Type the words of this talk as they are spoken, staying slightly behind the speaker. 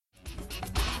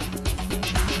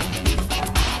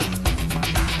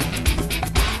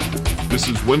This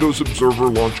is Windows Observer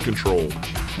Launch Control.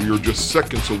 We are just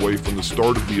seconds away from the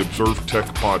start of the Observe Tech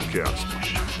podcast.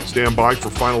 Stand by for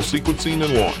final sequencing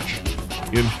and launch.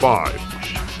 In 5,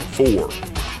 4,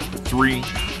 3,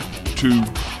 2,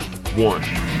 1.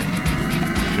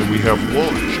 And we have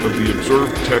launch of the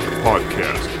Observe Tech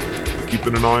podcast.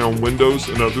 Keeping an eye on Windows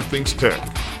and other things tech.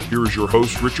 Here is your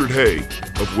host, Richard Hay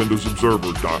of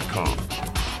WindowsObserver.com.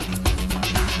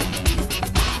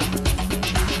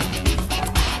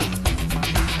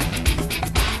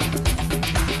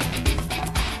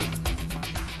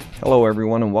 Hello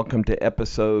everyone, and welcome to this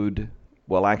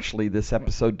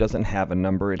episode doesn't have a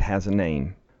number, it has a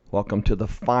name. Welcome to the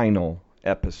final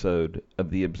episode of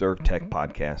the Observe Tech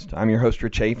podcast. I'm your host,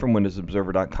 Rich A. from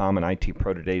WindowsObserver.com and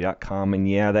ITProToday.com, and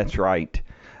yeah, that's right.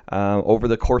 Over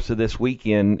the course of this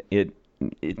weekend,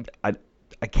 I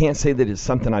can't say that it's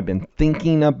something I've been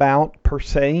thinking about per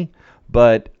se,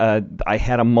 but I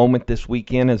had a moment this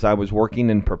weekend as I was working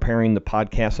and preparing the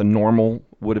podcast. A normal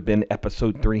would have been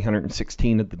episode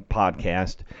 316 of the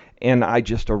podcast, and I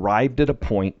just arrived at a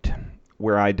point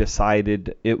where I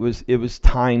decided it was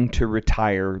time to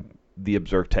retire the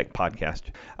Observe Tech podcast.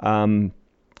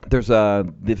 There's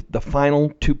the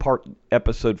final two-part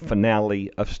episode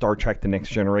finale of Star Trek: The Next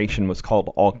Generation was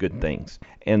called All Good Things,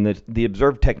 and the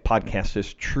Observe Tech podcast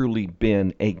has truly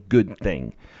been a good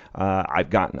thing.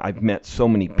 I've met so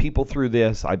many people through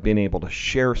this. I've been able to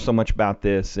share so much about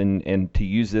this and to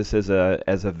use this as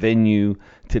a venue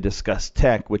to discuss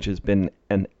tech, which has been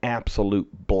an absolute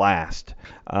blast.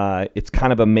 It's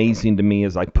kind of amazing to me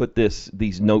as I put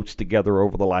these notes together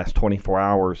over the last 24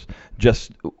 hours,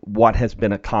 just what has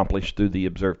been accomplished through the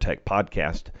Observe Tech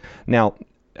podcast. Now,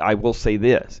 I will say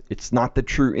this. It's not the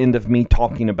true end of me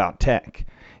talking about tech.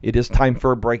 It is time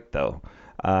for a break, though.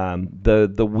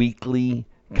 The weekly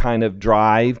kind of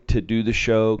drive to do the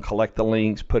show, collect the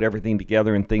links, put everything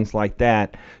together and things like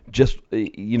that. Just,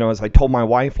 as I told my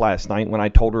wife last night when I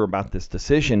told her about this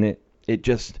decision, it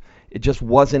just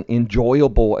wasn't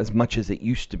enjoyable as much as it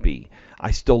used to be.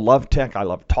 I still love tech. I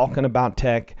love talking about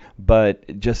tech,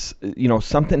 but just,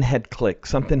 something had clicked,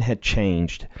 something had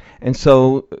changed. And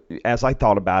so as I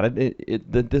thought about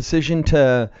it, the decision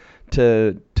to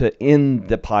end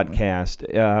the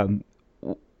podcast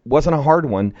wasn't a hard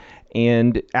one.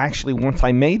 And actually, once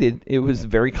I made it, it was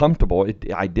very comfortable.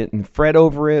 I didn't fret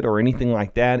over it or anything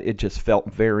like that. It just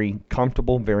felt very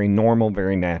comfortable, very normal,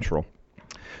 very natural.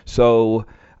 So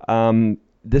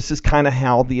this is kind of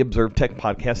how the Observe Tech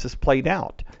podcast has played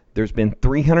out. There's been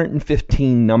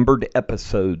 315 numbered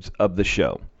episodes of the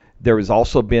show. There has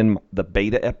also been the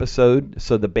beta episode.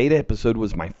 So the beta episode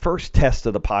was my first test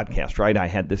of the podcast, right? I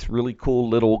had this really cool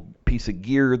little piece of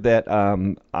gear that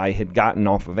I had gotten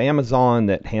off of Amazon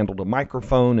that handled a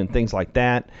microphone and things like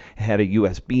that. It had a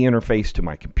USB interface to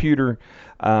my computer.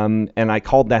 And I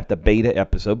called that the beta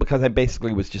episode because I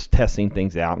basically was just testing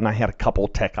things out. And I had a couple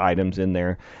tech items in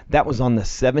there. That was on the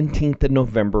 17th of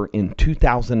November in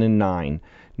 2009,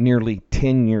 nearly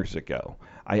 10 years ago.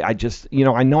 I just,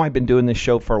 I know I've been doing this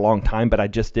show for a long time, but I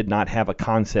just did not have a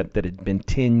concept that had been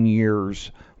 10 years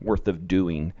worth of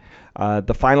doing.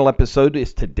 The final episode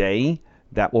is today.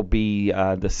 That will be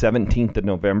the 17th of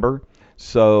November.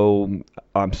 So,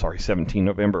 I'm sorry, 17th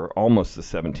November, almost the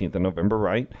 17th of November,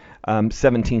 right?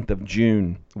 17th of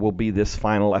June will be this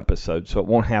final episode, so it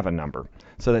won't have a number.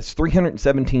 So that's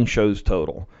 317 shows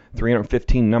total,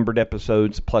 315 numbered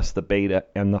episodes plus the beta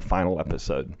and the final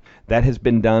episode. That has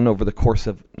been done over the course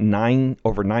of over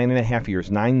 9.5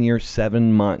 years, 9 years,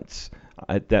 7 months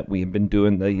that we have been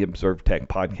doing the Observe Tech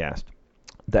podcast.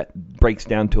 That breaks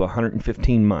down to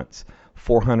 115 months,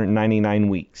 499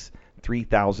 weeks,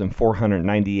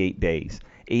 3,498 days,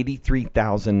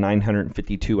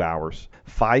 83,952 hours,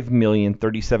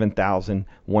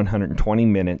 5,037,120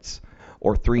 minutes,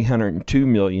 or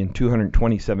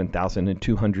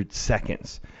 302,227,200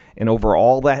 seconds. And over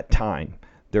all that time,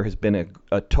 there has been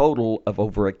a total of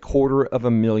over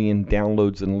 250,000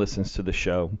 downloads and listens to the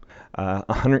show.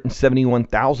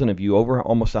 171,000 of you, over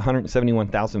almost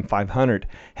 171,500,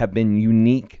 have been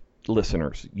unique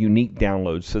listeners, unique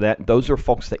downloads. So those are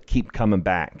folks that keep coming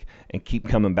back and keep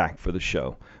coming back for the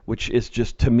show, which is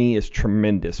just, to me, is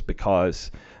tremendous because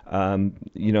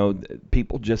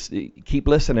people just keep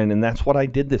listening, and that's what I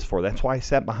did this for. That's why I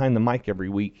sat behind the mic every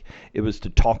week. It was to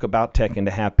talk about tech and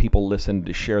to have people listen,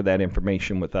 to share that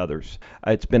information with others.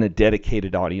 It's been a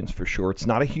dedicated audience for sure. It's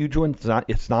not a huge one.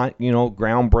 It's not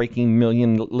groundbreaking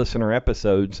million listener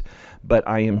episodes, but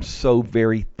I am so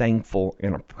very thankful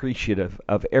and appreciative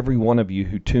of every one of you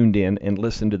who tuned in and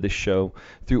listened to this show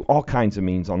through all kinds of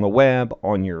means, on the web,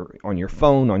 on your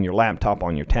phone, on your laptop,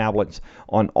 on your tablets,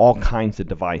 on all kinds of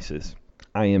devices.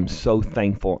 I am so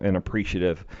thankful and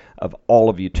appreciative of all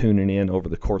of you tuning in over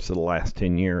the course of the last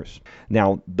 10 years.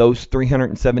 Now, those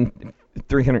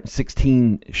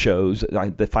 316 shows,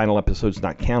 the final episode's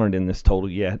not counted in this total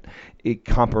yet, it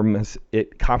compromises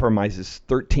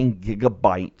 13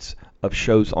 gigabytes of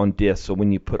shows on disk. So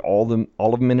when you put all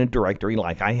of them in a directory,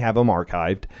 like I have them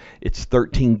archived, it's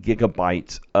 13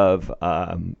 gigabytes of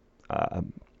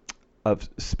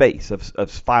space,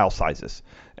 of file sizes.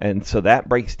 And so that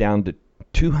breaks down to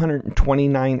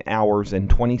 229 hours and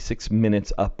 26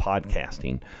 minutes of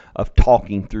podcasting, of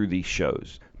talking through these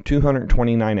shows.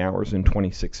 229 hours and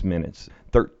 26 minutes,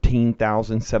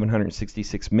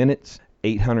 13,766 minutes,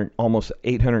 almost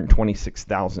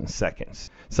 826,000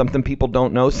 seconds. Something people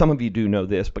don't know, some of you do know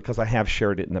this because I have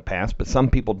shared it in the past, but some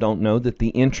people don't know that the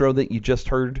intro that you just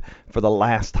heard for the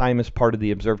last time as part of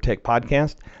the Observe Tech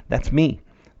podcast, that's me.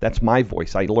 That's my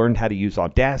voice. I learned how to use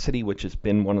Audacity, which has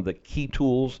been one of the key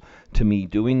tools to me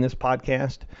doing this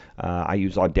podcast. I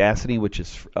use Audacity, which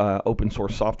is open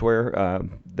source software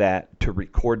that to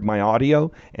record my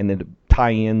audio and then to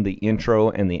tie in the intro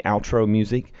and the outro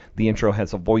music. The intro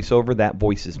has a voiceover. That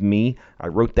voice is me. I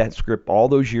wrote that script all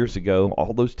those years ago,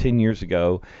 all those 10 years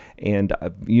ago. And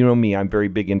you know me, I'm very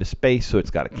big into space, so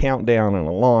it's got a countdown and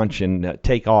a launch and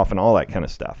takeoff and all that kind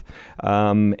of stuff.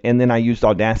 And then I used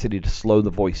Audacity to slow the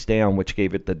voice down, which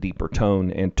gave it the deeper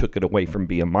tone and took it away from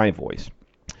being my voice.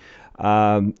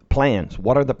 Plans.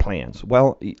 What are the plans?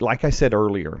 Well, like I said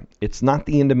earlier, it's not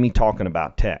the end of me talking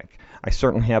about tech. I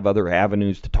certainly have other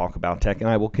avenues to talk about tech, and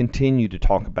I will continue to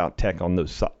talk about tech on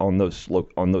those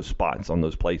spots, on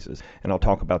those places, and I'll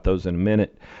talk about those in a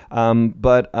minute.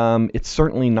 But it's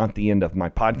certainly not the end of my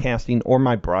podcasting or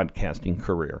my broadcasting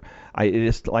career. It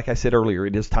is, like I said earlier,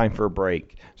 it is time for a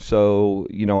break. So,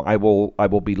 I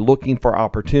will be looking for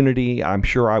opportunity. I'm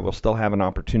sure I will still have an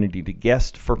opportunity to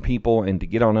guest for people and to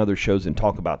get on other shows and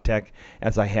talk about tech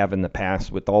as I have in the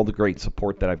past with all the great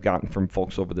support that I've gotten from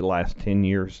folks over the last 10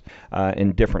 years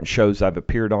in different shows I've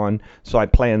appeared on. So I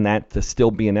plan that to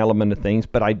still be an element of things,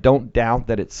 but I don't doubt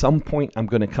that at some point I'm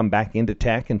going to come back into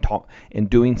tech and talk and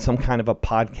doing some kind of a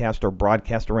podcast or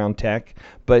broadcast around tech.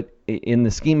 But in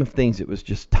the scheme of things, it was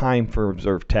just time for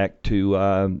Observe Tech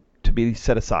to be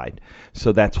set aside.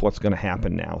 So that's what's going to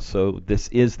happen now. So this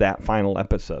is that final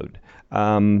episode.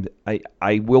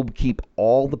 I will keep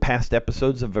all the past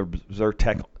episodes of Observe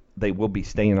Tech. They will be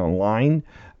staying online.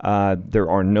 There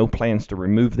are no plans to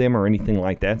remove them or anything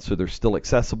like that, so they're still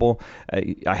accessible.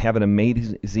 I have an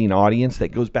amazing audience that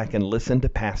goes back and listens to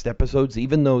past episodes,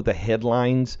 even though the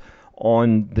headlines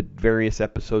on the various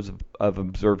episodes of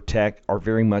Observe Tech are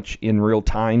very much in real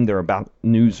time. They're about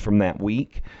news from that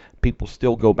week. People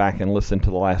still go back and listen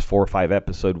to the last 4 or 5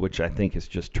 episodes, which I think is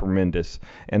just tremendous,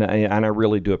 and I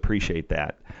really do appreciate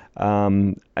that.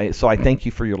 So I thank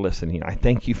you for your listening. I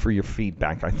thank you for your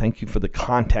feedback. I thank you for the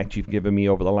contact you've given me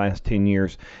over the last 10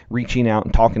 years, reaching out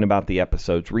and talking about the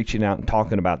episodes, reaching out and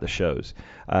talking about the shows.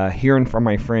 Hearing from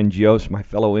my friend Joost, my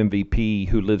fellow MVP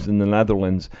who lives in the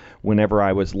Netherlands, whenever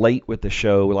I was late with the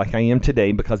show, like I am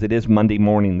today, because it is Monday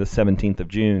morning, the 17th of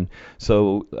June.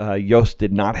 So Joost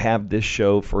did not have this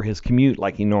show for his commute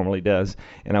like he normally does,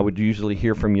 and I would usually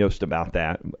hear from Joost about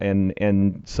that.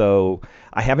 And so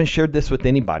I haven't shared this with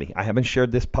anybody. I haven't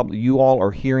shared this publicly. You all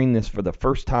are hearing this for the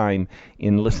first time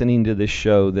in listening to this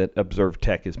show that Observe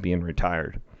Tech is being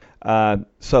retired.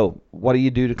 So what do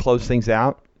you do to close things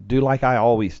out? Do like I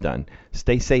always done.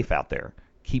 Stay safe out there.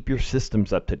 Keep your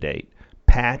systems up to date.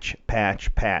 Patch,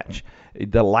 patch, patch.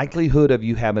 The likelihood of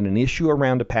you having an issue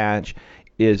around a patch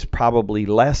is probably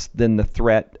less than the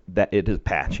threat that it is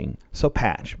patching. So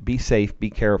patch. Be safe.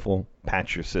 Be careful.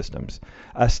 Patch your systems.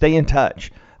 Stay in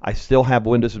touch. I still have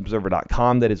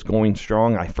WindowsObserver.com that is going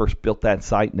strong. I first built that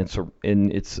site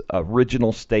in its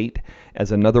original state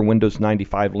as another Windows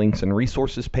 95 links and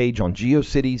resources page on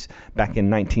GeoCities back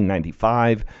in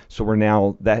 1995. So we're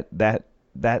now that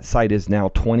site is now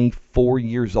 24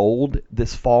 years old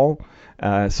this fall.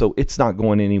 So it's not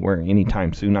going anywhere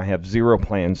anytime soon. I have zero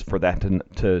plans for that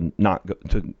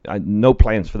no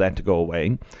plans for that to go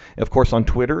away. Of course, on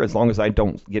Twitter, as long as I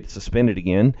don't get suspended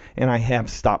again, and I have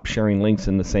stopped sharing links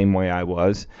in the same way I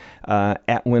was,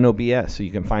 at WinOBS. So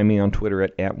you can find me on Twitter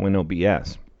at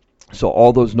WinOBS. So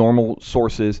all those normal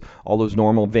sources, all those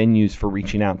normal venues for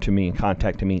reaching out to me and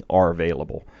contacting me are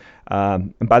available.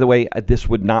 And by the way, this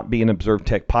would not be an Observe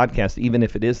Tech podcast, even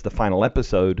if it is the final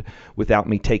episode, without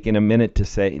me taking a minute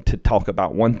to talk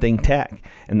about one thing tech,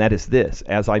 and that is this.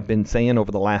 As I've been saying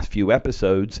over the last few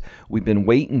episodes, we've been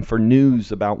waiting for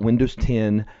news about Windows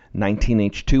 10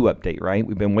 19H2 update, right?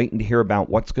 We've been waiting to hear about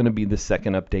what's going to be the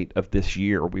second update of this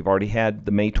year. We've already had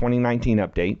the May 2019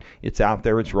 update. It's out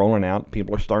there. It's rolling out.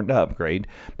 People are starting to upgrade.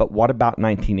 But what about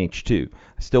 19H2?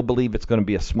 I still believe it's going to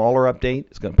be a smaller update.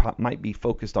 It's going to might be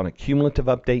focused on a cumulative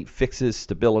update, fixes,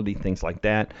 stability, things like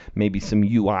that. Maybe some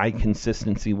UI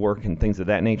consistency work and things of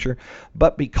that nature.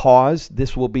 But because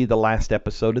this will be the last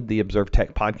episode of the Observe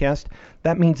Tech podcast,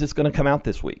 that means it's going to come out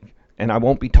this week. And I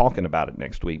won't be talking about it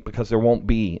next week because there won't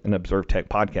be an Observe Tech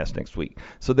podcast next week.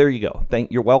 So there you go.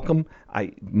 You're welcome.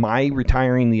 My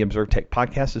retiring the Observe Tech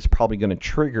podcast is probably going to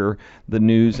trigger the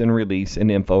news and release and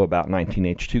info about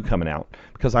 19H2 coming out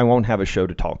because I won't have a show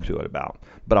to talk to it about.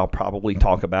 But I'll probably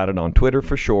talk about it on Twitter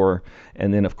for sure,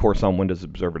 and then, of course, on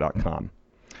WindowsObserver.com.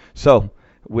 So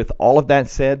with all of that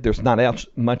said, there's not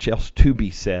much else to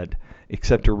be said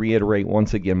except to reiterate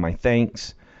once again my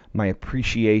thanks, my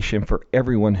appreciation for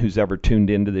everyone who's ever tuned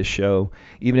into this show,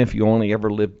 even if you only ever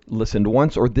listened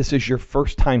once or this is your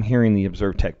first time hearing the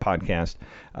Observe Tech podcast.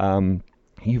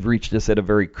 You've reached us at a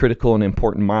very critical and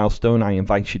important milestone. I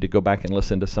invite you to go back and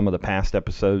listen to some of the past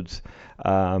episodes.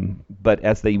 But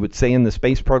as they would say in the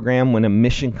space program, when a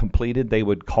mission completed, they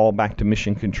would call back to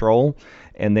mission control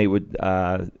and they would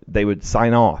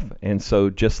sign off. And so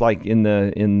just like in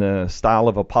the style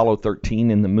of Apollo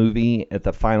 13 in the movie, at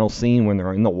the final scene when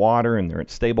they're in the water and they're at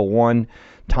Stable 1,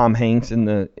 Tom Hanks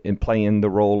in playing the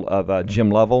role of Jim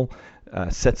Lovell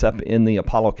sets up in the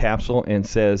Apollo capsule and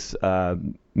says,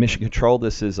 Mission Control,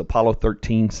 this is Apollo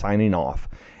 13 signing off.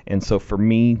 And so for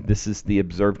me, this is the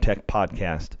Observe Tech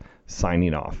podcast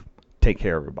signing off. Take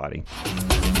care, everybody.